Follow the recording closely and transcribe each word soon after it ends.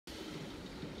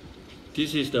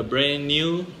This is the brand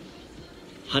new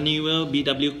Honeywell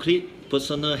BW Clip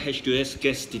personal H2S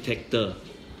gas detector.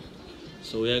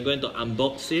 So we are going to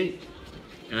unbox it,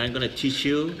 and I'm going to teach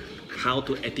you how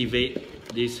to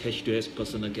activate this H2S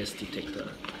personal gas detector.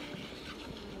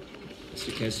 As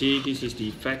you can see, this is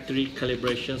the factory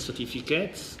calibration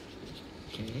certificates.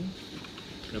 Okay,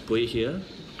 I'm going to put it here.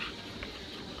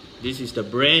 This is the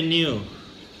brand new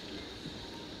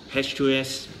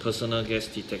H2S personal gas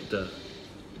detector.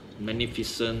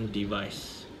 Magnificent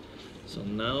device. So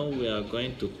now we are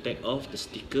going to take off the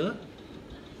sticker.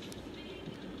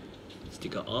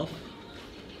 Sticker off.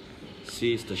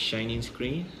 See, it's the shining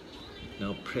screen.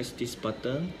 Now press this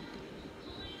button.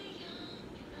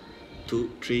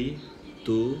 2, 3,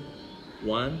 2,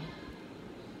 1.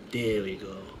 There we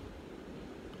go.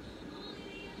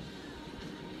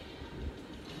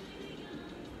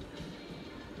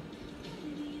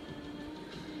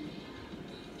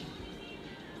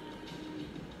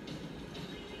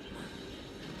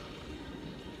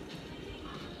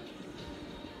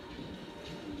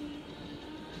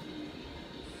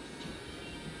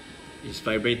 It's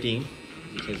vibrating,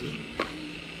 you can see.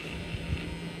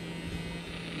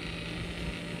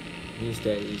 Means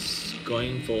that it's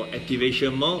going for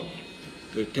activation mode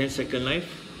with 10-second life.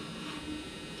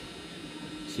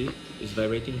 See, it's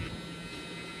vibrating.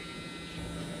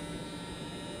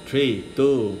 3,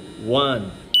 2,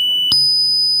 1.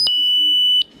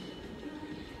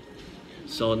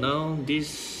 So now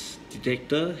this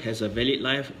detector has a valid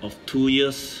life of 2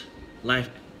 years life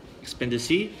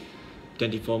expectancy.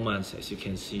 24 months, as you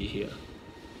can see here.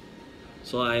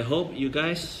 So I hope you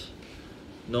guys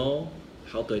know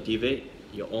how to activate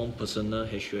your own personal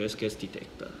H2S gas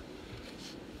detector.